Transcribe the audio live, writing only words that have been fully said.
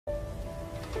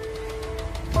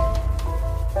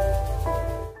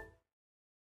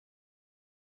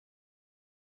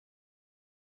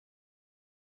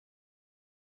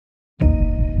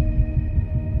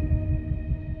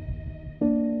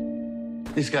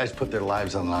These guys put their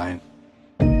lives online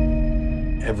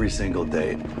every single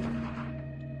day.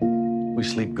 We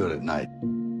sleep good at night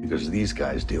because these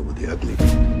guys deal with the ugly.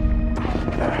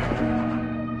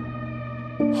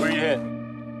 Where you at?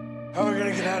 How are we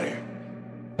gonna get out of here?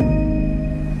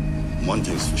 One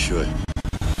thing's for sure.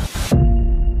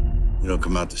 You don't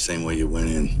come out the same way you went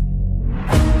in.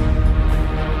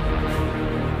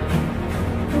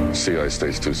 CI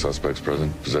states 2 suspects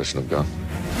present, possession of gun.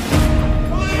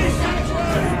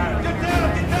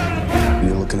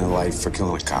 You're looking at life for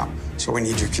killing a cop, so we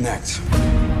need your connect.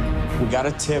 We got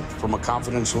a tip from a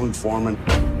confidential informant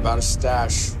about a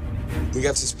stash. We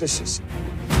got suspicious.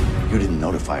 You didn't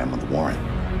notify him of the warrant.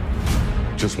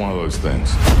 Just one of those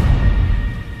things.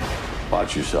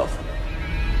 Watch yourself.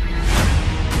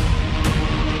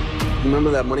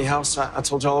 Remember that money house I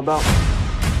told you all about?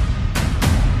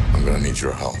 I'm gonna need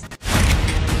your help.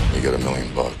 You got $1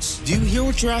 million. Do you hear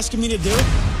what you're asking me to do?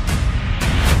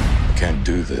 I can't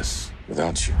do this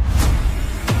without you.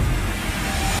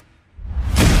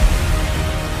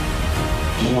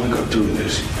 You want to go do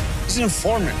this? He's an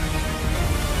informant.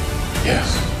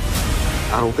 Yes.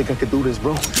 I don't think I could do this,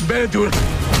 bro. You better do it.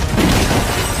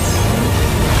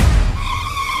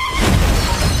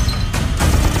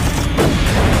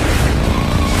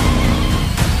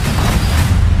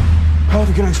 How are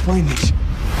we gonna explain this?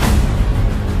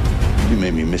 You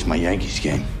made me miss my Yankees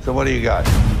game. So what do you got?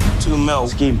 2 mil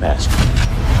ski mask.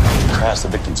 Crash the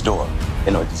victim's door.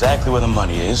 They know exactly where the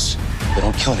money is. They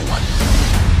don't kill anyone.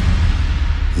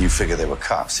 You figure they were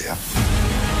cops, yeah?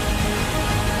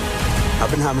 I've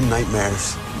been having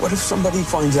nightmares. What if somebody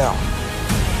finds out?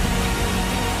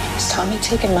 Is Tommy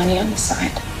taking money on the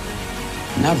side?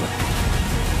 Never.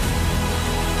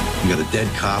 You got a dead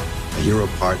cop, a hero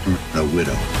partner, and a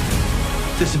widow.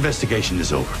 This investigation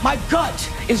is over. My gut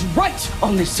is right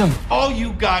on this, son. All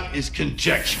you got is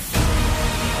conjecture.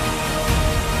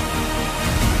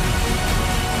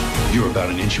 You're about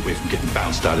an inch away from getting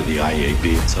bounced out of the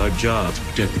IAB. It's our job to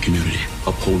protect the community,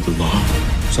 uphold the law.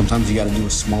 Sometimes you gotta do a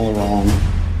smaller wrong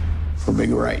for a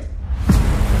bigger right.